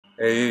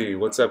Hey,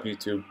 what's up,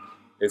 YouTube?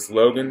 It's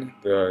Logan,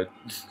 the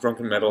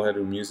drunken metalhead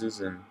who muses,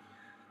 and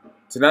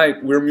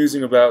tonight we're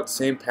musing about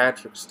St.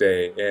 Patrick's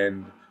Day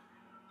and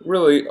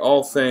really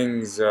all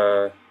things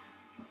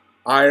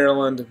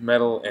Ireland,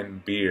 metal,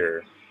 and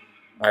beer.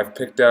 I've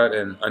picked out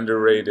an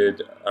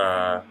underrated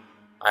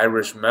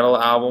Irish metal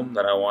album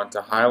that I want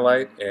to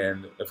highlight,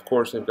 and of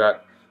course, I've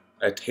got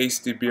a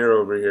tasty beer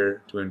over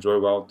here to enjoy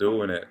while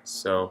doing it.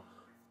 So,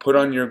 put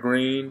on your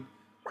green,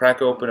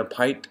 crack open a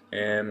pint,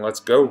 and let's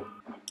go.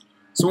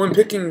 So when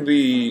picking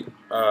the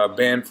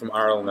band from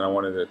Ireland that I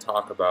wanted to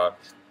talk about,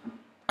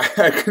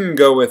 I couldn't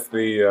go with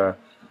the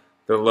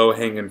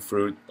low-hanging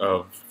fruit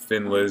of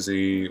Thin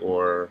Lizzy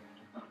or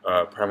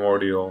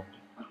Primordial.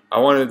 I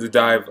wanted to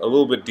dive a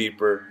little bit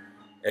deeper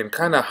and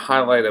kind of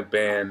highlight a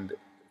band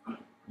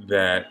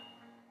that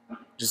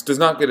just does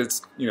not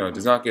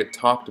get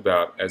talked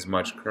about as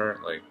much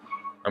currently.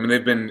 I mean,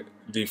 they've been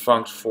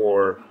defunct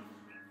for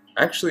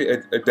actually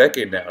a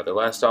decade now. Their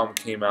last album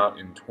came out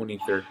in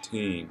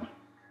 2013.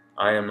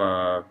 I am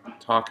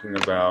talking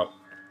about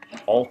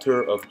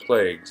Altar of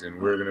Plagues,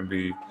 and we're going to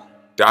be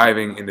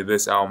diving into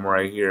this album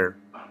right here,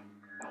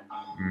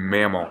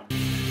 Mammal.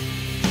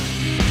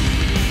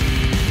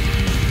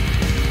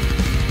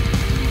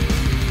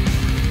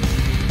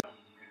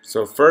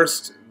 So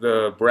first,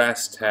 the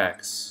brass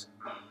tacks.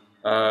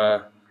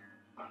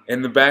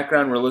 In the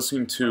background, we're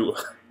listening to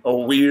a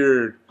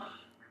weird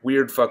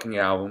fucking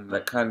album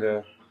that kind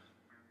of,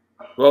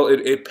 well,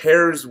 it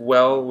pairs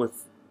well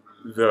with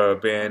the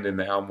band and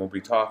the album we'll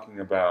be talking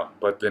about,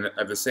 but then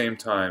at the same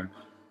time,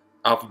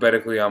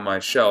 alphabetically on my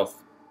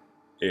shelf,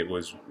 it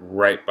was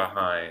right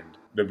behind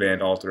the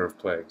band Altar of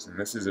Plagues. And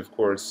this is, of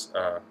course,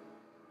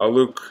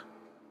 Aluk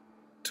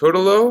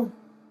Totolo?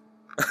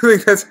 I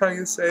think that's how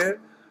you say it.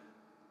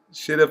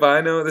 Shit if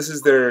I know. This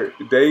is their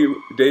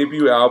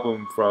debut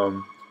album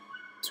from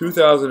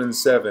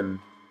 2007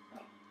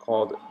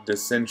 called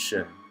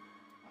Dissension.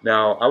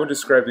 Now, I would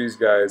describe these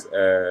guys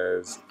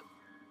as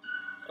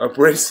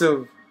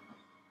abrasive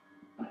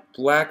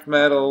black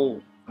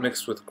metal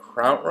mixed with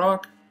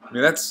krautrock. I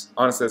mean,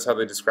 honestly that's how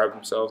they describe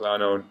themselves. I don't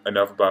know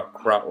enough about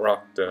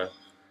krautrock to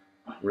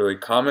really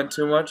comment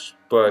too much,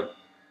 but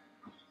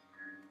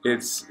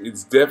it's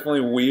definitely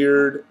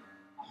weird,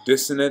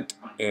 dissonant,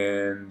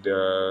 and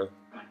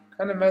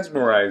kind of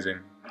mesmerizing.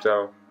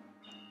 So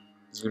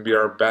this is gonna be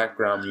our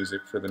background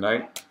music for the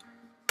night.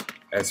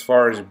 As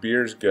far as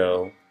beers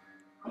go,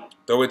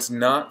 though it's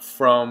not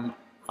from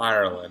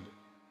Ireland,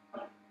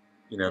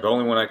 you know, the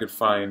only one I could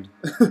find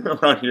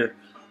around here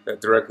that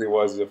directly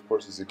was, of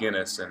course, is a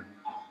Guinness, and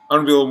I'm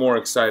gonna be a little more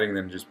exciting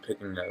than just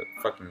picking a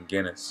fucking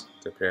Guinness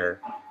to pair.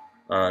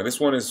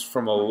 This one is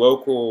from a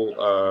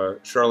local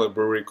Charlotte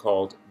brewery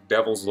called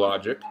Devil's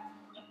Logic.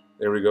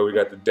 There we go, we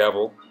got the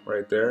devil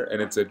right there,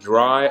 and it's a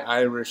dry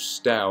Irish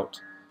stout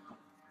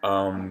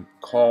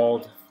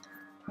called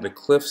the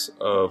Cliffs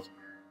of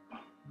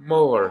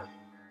Moher.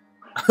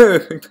 I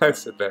think I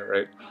said that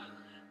right.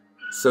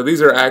 So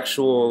these are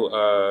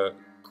actual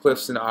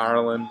cliffs in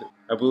Ireland,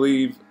 I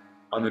believe,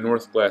 on the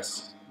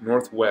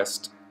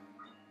northwest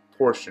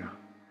portion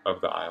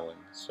of the island.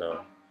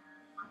 So,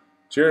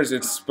 cheers.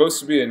 It's supposed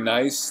to be a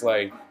nice,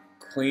 like,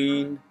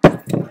 clean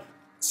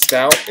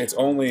stout. It's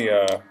only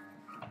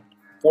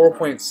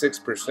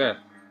 4.6%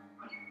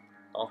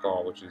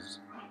 alcohol, which is,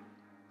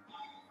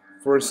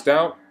 for a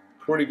stout,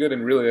 pretty good.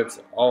 And really, that's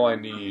all I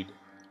need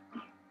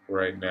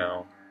right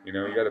now. You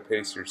know, you got to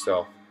pace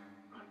yourself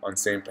on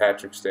St.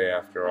 Patrick's Day,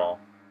 after all.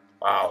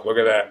 Wow, look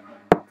at that.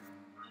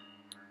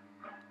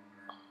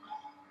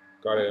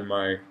 Got it in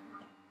my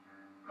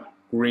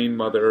green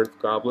Mother Earth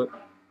goblet.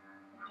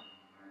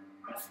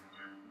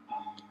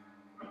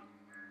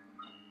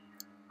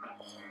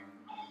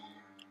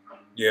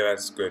 Yeah,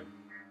 that's good.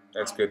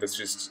 That's good. That's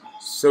just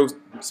so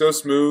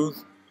smooth.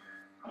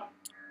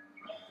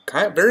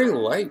 Kind of very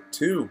light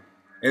too,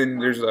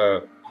 and there's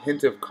a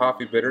hint of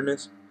coffee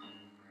bitterness,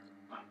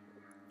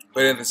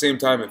 but at the same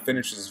time, it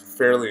finishes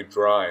fairly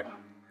dry.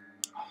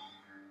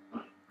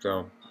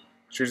 So,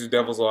 cheers to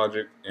Devil's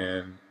Logic,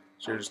 and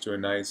cheers to a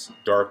nice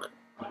dark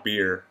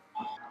beer.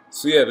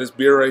 So yeah, this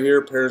beer right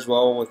here pairs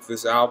well with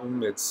this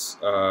album. It's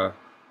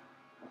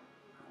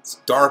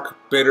dark,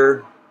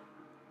 bitter,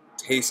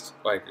 tastes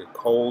like a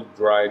cold,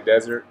 dry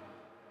desert.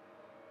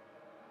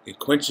 It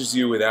quenches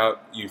you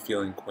without you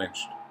feeling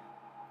quenched.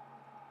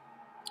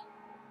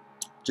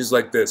 Just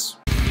like this.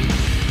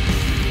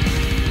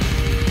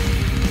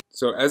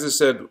 So as I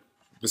said,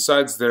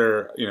 besides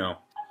their, you know,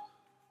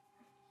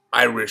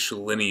 Irish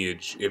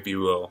lineage, if you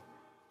will,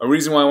 a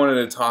reason why I wanted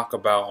to talk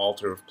about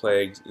Altar of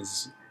Plagues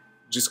is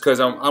just because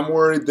I'm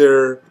worried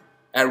they're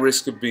at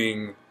risk of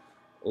being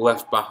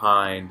left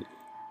behind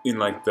in,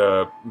 like,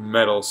 the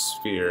metal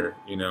sphere,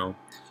 you know,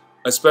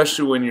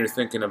 especially when you're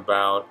thinking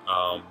about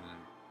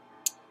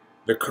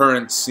the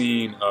current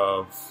scene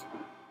of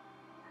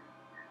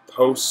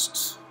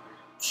post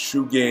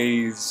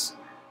shoegaze,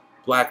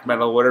 black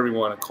metal, whatever you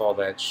want to call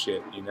that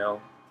shit, you know.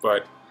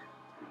 But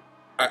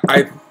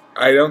I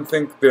don't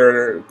think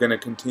they're gonna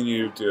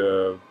continue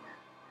to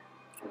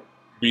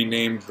be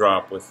name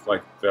dropped with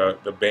like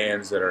the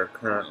bands that are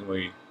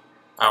currently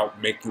out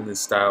making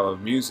this style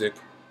of music,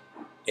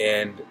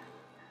 and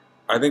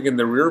I think in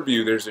the rear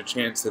view there's a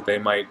chance that they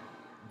might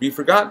be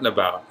forgotten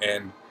about.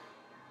 And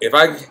if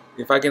I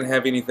can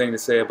have anything to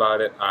say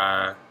about it,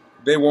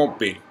 they won't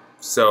be.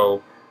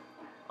 So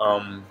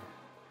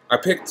I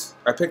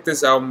picked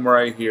this album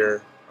right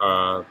here,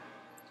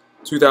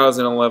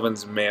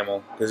 2011's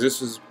Mammal, because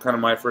this was kind of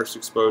my first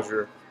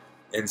exposure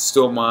and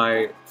still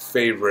my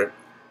favorite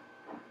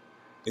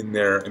in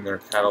their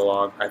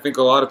catalog. I think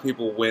a lot of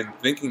people, when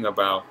thinking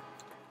about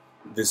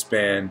this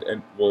band,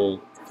 and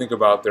will think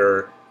about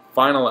their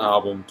final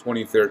album,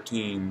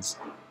 2013's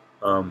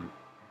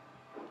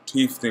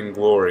Teeth and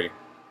Glory,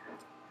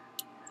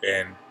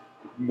 and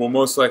will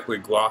most likely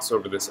gloss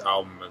over this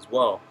album as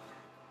well,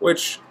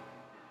 which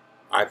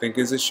I think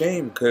is a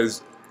shame,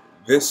 because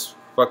this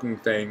fucking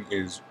thing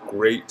is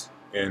great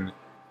and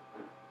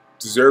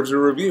deserves a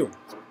review.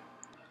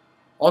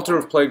 Altar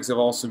of Plagues have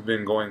also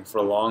been going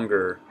for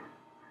longer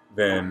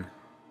than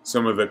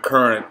some of the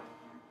current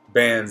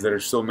bands that are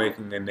still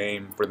making a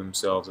name for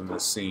themselves in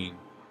this scene.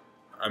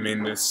 I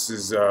mean, this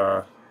is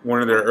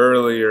one of their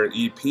earlier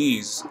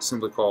EPs,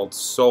 simply called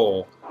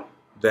Soul,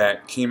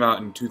 that came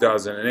out in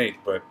 2008,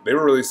 but they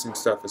were releasing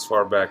stuff as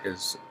far back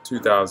as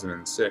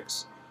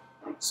 2006.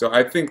 So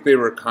I think they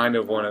were kind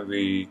of one of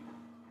the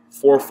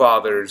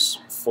forefathers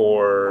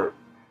for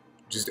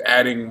just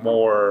adding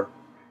more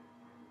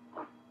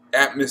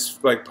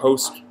like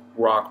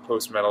post-rock,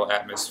 post-metal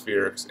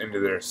atmospherics into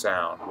their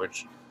sound,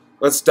 which,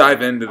 let's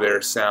dive into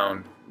their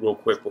sound real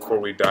quick before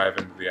we dive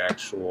into the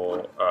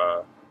actual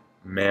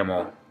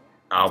Mammal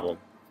album.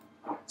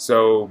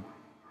 So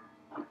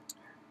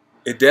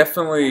it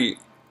definitely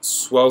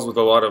swells with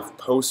a lot of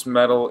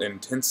post-metal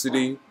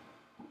intensity,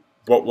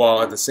 but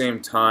while at the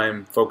same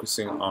time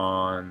focusing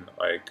on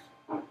like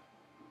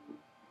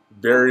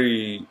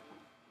very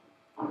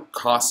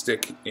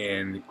caustic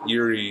and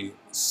eerie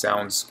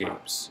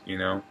soundscapes, you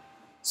know?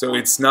 So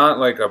it's not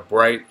like a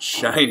bright,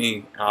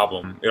 shiny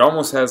album. It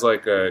almost has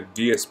like a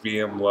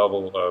DSBM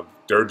level of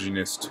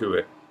dirginess to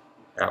it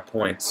at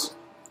points.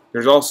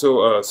 There's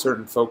also a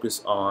certain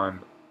focus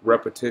on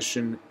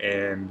repetition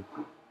and,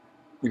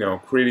 you know,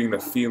 creating the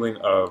feeling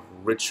of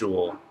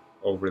ritual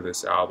over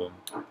this album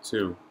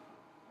too.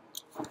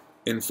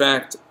 In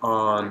fact,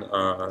 on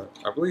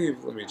I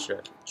believe, let me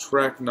check,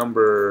 track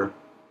number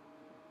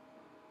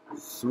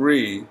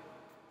 3,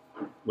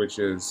 which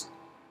is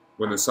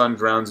When the Sun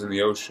Drowns in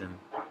the Ocean,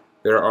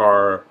 there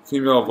are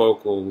female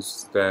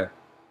vocals that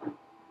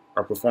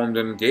are performed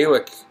in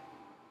Gaelic,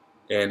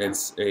 and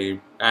it's a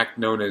act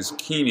known as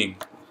keening.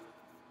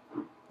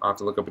 I'll have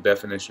to look up a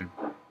definition.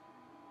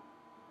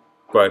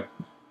 But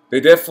they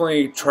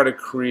definitely try to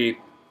create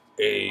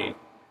a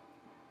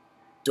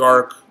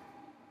dark,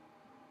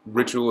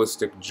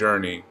 ritualistic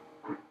journey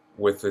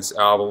with this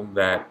album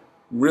that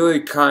really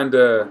kind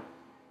of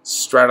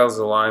straddles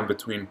the line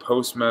between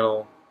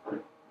post-metal,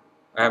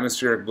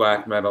 atmospheric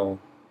black metal,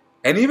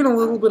 and even a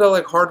little bit of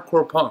like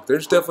hardcore punk.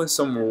 There's definitely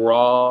some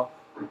raw,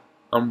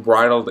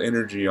 unbridled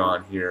energy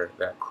on here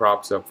that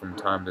crops up from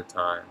time to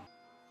time.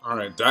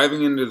 Alright,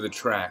 diving into the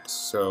tracks.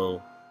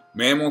 So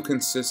Mammal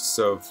consists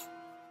of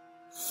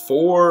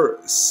 4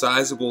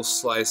 sizable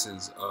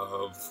slices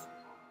of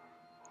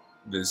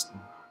this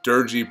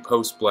dirgy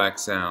post-black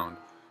sound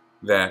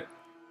that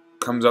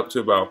comes up to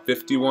about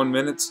 51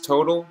 minutes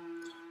total.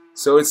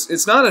 So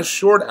it's not a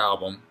short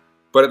album,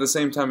 but at the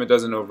same time it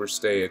doesn't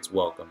overstay its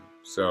welcome.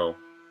 So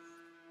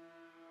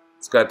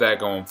it's got that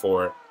going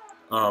for it.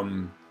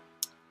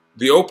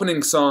 The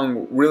opening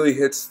song really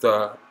hits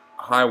the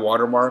high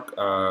watermark.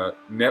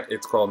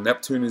 It's called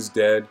Neptune is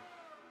Dead,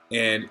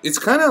 and it's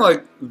kind of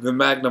like the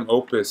magnum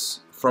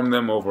opus from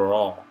them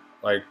overall,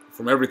 like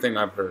from everything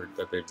I've heard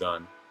that they've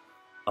done.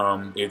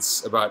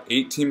 It's about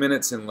 18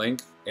 minutes in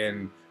length,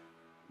 and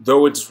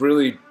though it's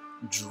really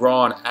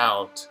drawn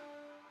out,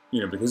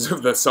 you know, because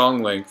of the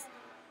song length,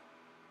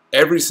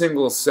 every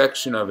single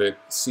section of it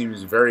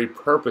seems very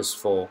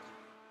purposeful,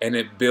 and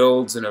it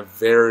builds in a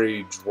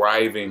very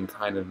driving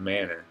kind of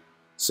manner.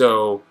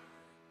 So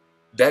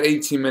that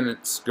 18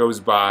 minutes goes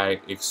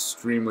by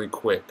extremely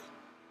quick.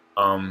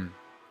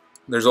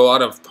 There's a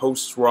lot of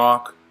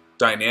post-rock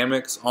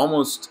dynamics,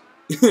 almost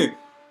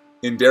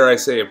in, dare I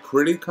say, a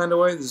pretty kind of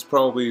way. This is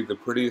probably the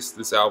prettiest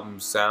this album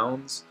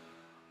sounds.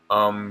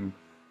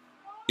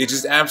 It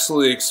just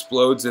absolutely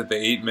explodes at the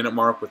 8-minute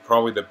mark with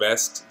probably the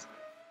best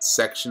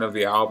section of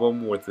the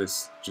album, with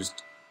this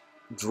just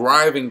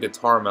driving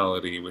guitar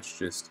melody, which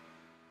just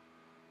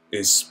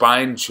is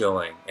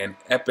spine-chilling and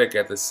epic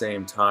at the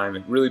same time.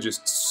 It really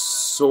just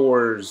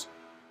soars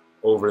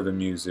over the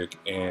music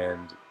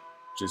and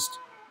just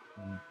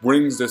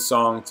brings the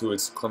song to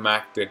its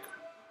climactic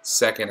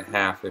second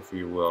half, if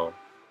you will,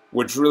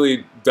 which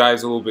really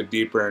dives a little bit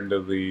deeper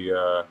into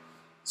the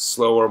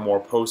slower, more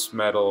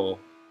post-metal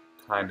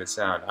kind of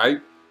sound. I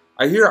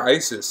hear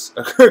ISIS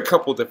a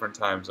couple different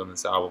times on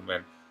this album,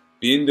 and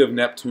the end of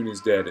Neptune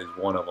is Dead is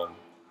one of them.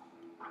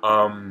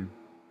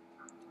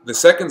 The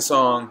second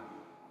song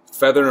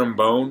Feather and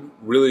Bone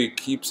really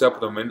keeps up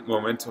the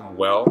momentum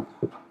well,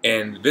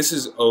 and this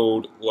is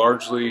owed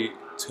largely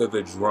to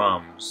the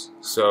drums.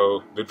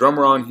 So the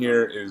drummer on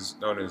here is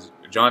known as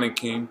Johnny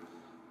King.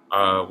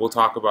 We'll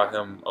talk about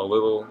him a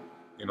little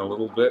in a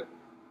little bit,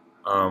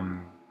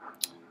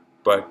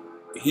 but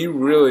he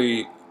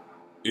really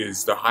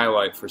is the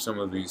highlight for some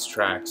of these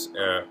tracks.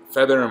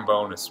 Feather and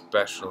Bone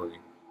especially.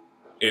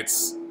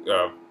 It's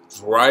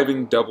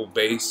driving double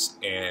bass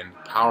and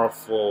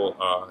powerful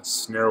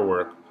snare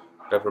work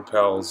that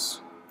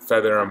propels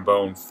Feather and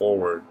Bone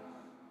forward.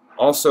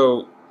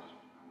 Also,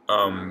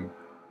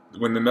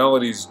 when the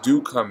melodies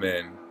do come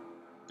in,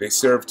 they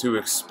serve to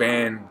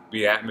expand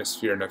the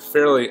atmosphere in a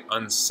fairly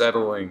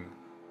unsettling,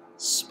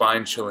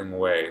 spine-chilling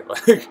way.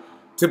 Like,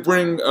 to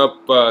bring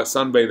up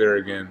Sunbather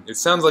again, it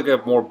sounds like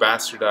a more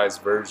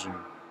bastardized version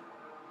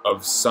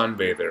of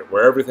Sunbather,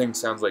 where everything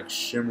sounds like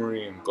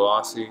shimmery and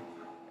glossy.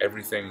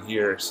 Everything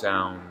here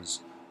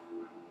sounds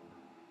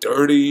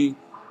dirty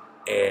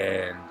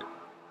and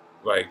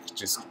like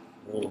just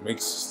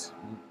makes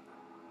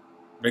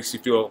you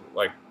feel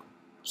like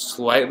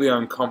slightly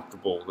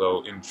uncomfortable,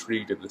 though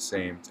intrigued at the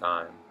same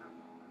time.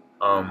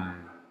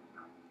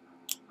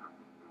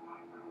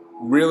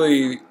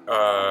 Really,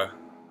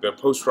 the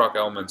post-rock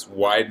elements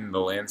widen the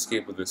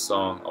landscape of this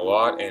song a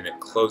lot, and it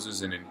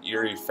closes in an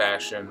eerie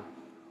fashion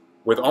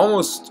with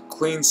almost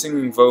clean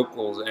singing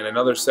vocals and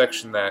another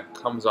section that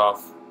comes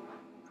off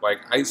like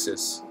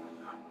Isis.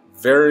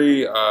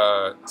 Very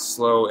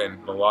slow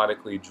and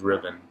melodically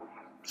driven.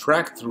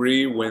 Track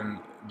 3, When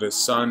the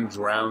Sun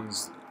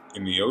Drowns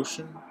in the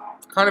Ocean,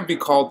 kind of be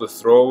called the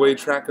throwaway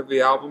track of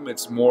the album.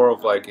 It's more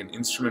of like an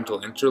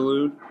instrumental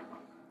interlude.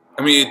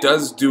 I mean, it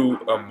does do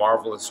a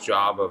marvelous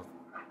job of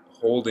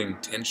holding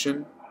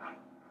tension,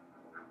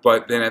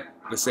 but then at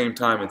the same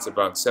time it's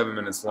about 7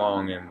 minutes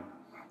long, and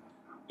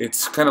it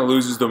kind of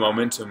loses the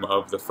momentum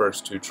of the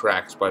first 2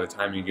 tracks by the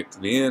time you get to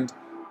the end.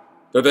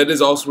 Though that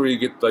is also where you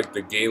get like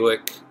the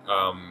Gaelic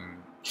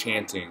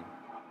chanting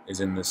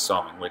is in this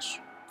song, which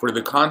for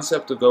the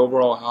concept of the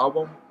overall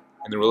album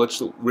and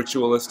the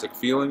ritualistic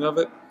feeling of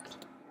it,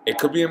 it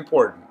could be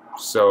important.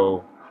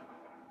 So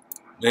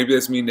maybe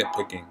that's me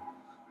nitpicking.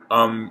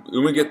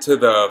 When we get to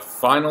the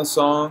final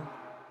song,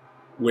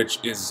 which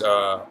is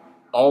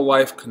All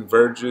Life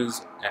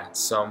Converges at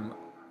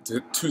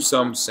to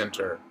some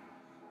center.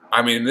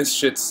 I mean, this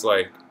shit's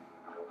like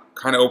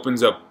kind of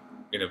opens up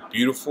in a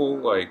beautiful,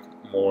 like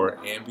more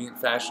ambient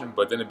fashion,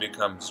 but then it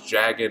becomes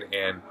jagged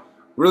and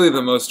really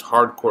the most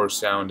hardcore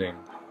sounding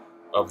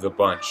of the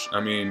bunch. I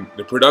mean,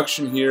 the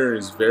production here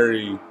is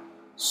very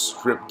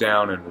stripped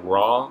down and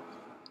raw,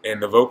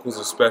 and the vocals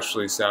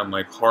especially sound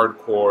like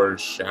hardcore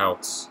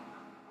shouts.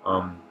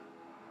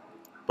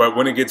 But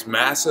when it gets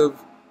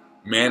massive,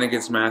 man, it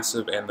gets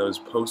massive, and those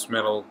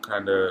post-metal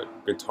kind of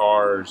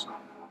guitars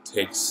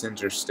take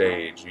center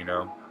stage, you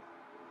know?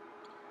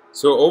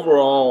 So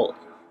overall,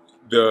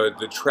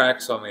 the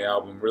tracks on the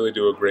album really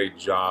do a great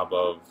job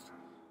of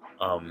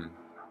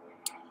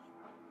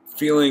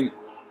feeling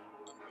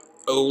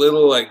a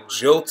little like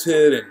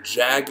jilted and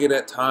jagged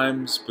at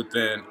times, but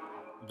then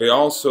they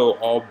also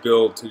all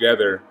build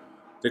together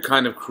to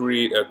kind of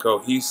create a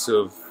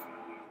cohesive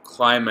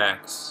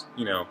climax,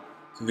 you know,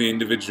 to the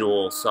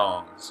individual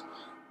songs.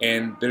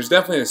 And there's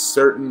definitely a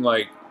certain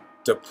like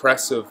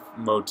depressive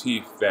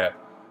motif that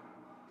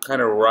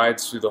kind of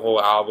rides through the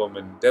whole album,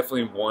 and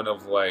definitely one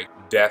of like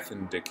death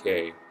and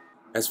decay.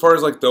 As far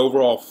as like the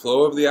overall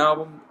flow of the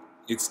album,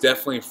 it's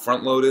definitely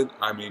front loaded.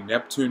 I mean,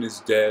 Neptune is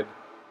Dead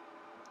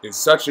is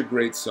such a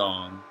great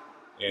song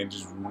and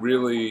just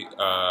really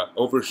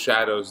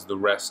overshadows the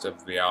rest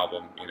of the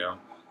album, you know.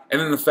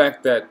 And then the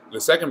fact that the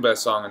second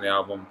best song on the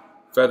album,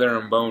 Feather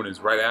and Bone, is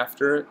right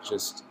after it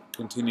just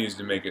continues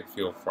to make it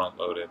feel front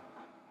loaded.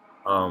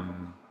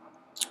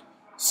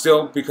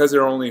 Still, because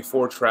there are only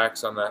 4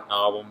 tracks on that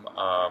album,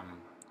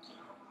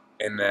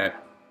 and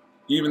that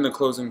even the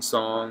closing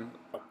song,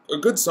 a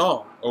good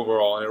song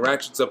overall, and it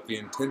ratchets up the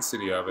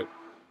intensity of it,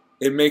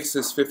 it makes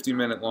this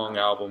 50-minute long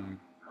album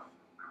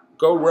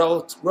go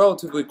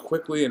relatively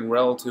quickly and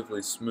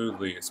relatively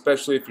smoothly,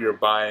 especially if you're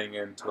buying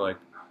into like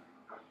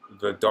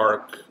the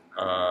dark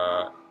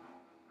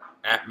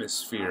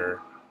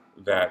atmosphere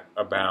that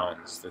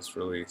abounds this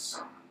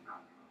release.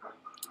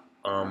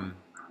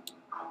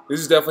 This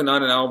is definitely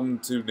not an album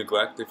to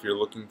neglect if you're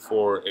looking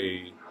for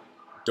a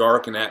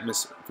dark and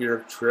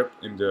atmospheric trip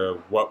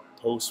into what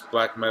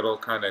post-black metal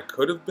kind of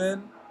could have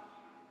been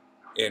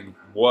and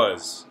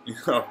was, you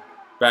know,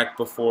 back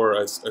before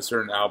a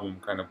certain album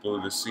kind of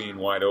blew the scene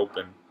wide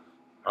open.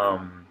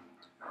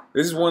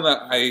 This is one that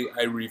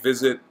I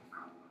revisit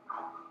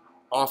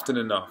often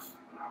enough,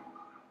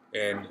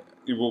 and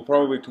it will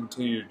probably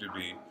continue to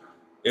be,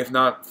 if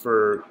not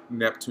for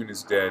Neptune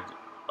is Dead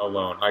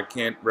alone. I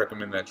can't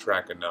recommend that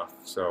track enough.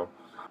 So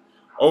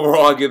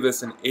overall, I give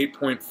this an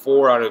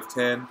 8.4 out of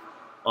 10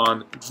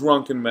 on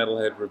Drunken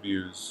Metalhead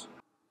Reviews.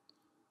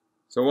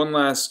 So one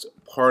last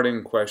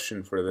parting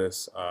question for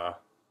this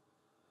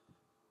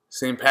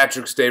St.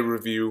 Patrick's Day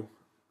review.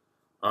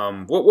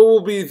 What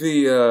will be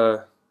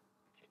the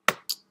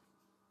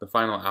the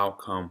final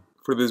outcome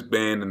for this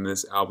band and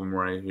this album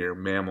right here,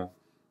 Mammal.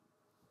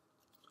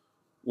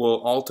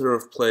 Will Altar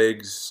of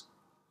Plagues,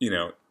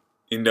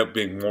 end up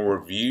being more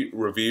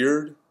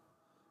revered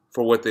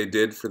for what they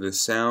did for the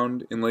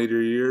sound in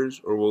later years,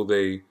 or will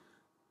they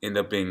end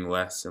up being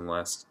less and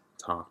less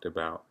talked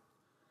about?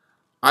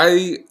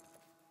 I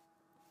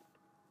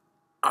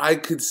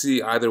could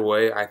see either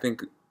way. I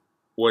think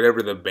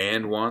whatever the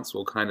band wants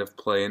will kind of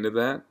play into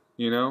that,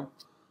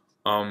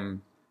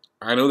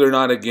 I know they're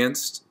not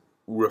against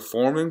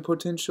reforming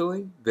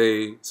potentially.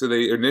 They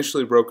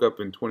initially broke up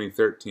in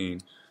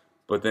 2013,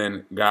 but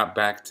then got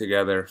back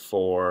together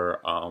for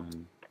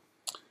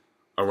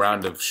a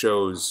round of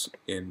shows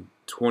in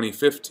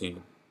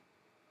 2015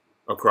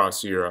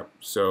 across Europe.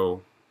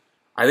 So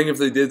I think if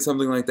they did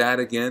something like that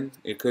again,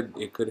 it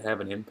could have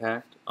an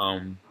impact.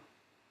 I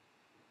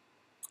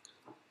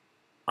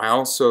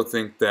also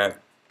think that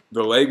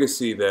the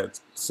legacy that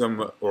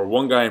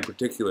one guy in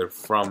particular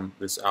from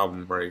this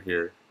album right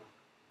here,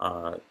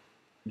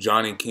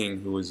 Johnny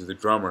King, who was the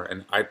drummer,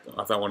 and I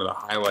thought one of the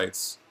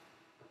highlights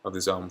of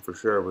this album for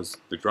sure was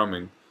the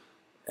drumming,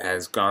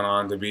 has gone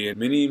on to be in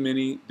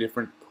many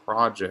different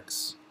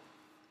projects.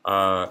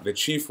 The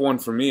chief one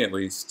for me, at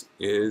least,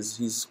 is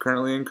he's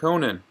currently in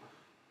Conan,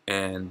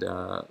 and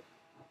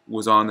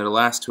was on their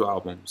last 2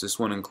 albums, this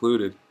one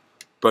included.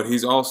 But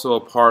he's also a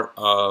part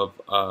of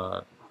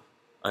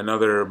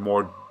another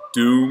more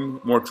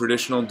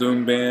traditional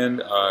doom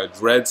band,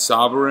 Dread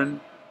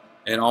Sovereign,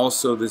 and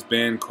also this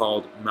band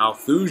called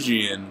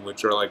Malthusian,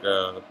 which are like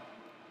a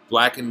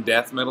black and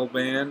death metal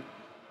band.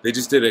 They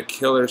just did a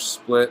killer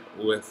split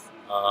with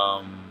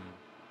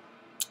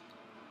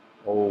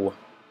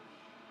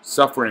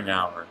Suffering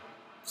Hour.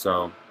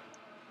 So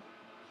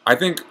I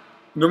think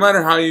no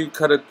matter how you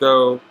cut it,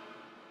 though,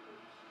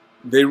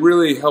 they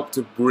really help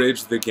to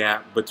bridge the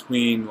gap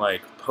between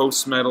like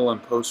post metal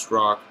and post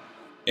rock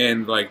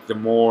and like the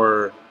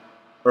more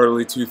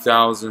early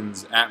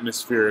 2000s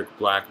atmospheric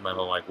black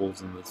metal like Wolves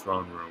in the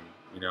Throne Room,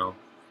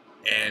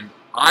 And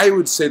I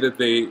would say that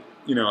they,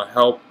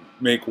 help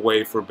make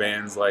way for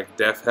bands like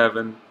Death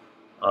Heaven,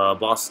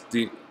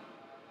 Bastinage,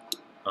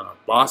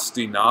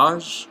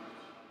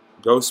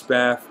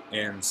 Ghostbath,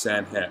 and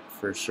Sanhet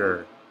for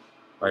sure.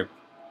 Like,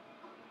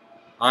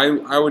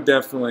 I would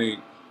definitely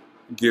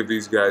give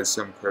these guys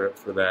some credit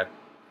for that,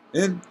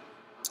 and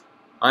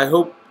I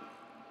hope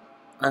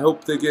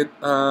they get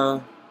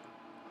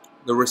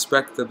the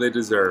respect that they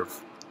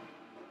deserve.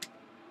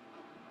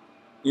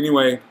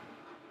 Anyway,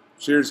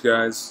 cheers,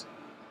 guys.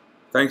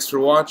 Thanks for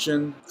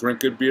watching. Drink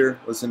good beer.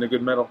 Listen to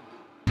good metal.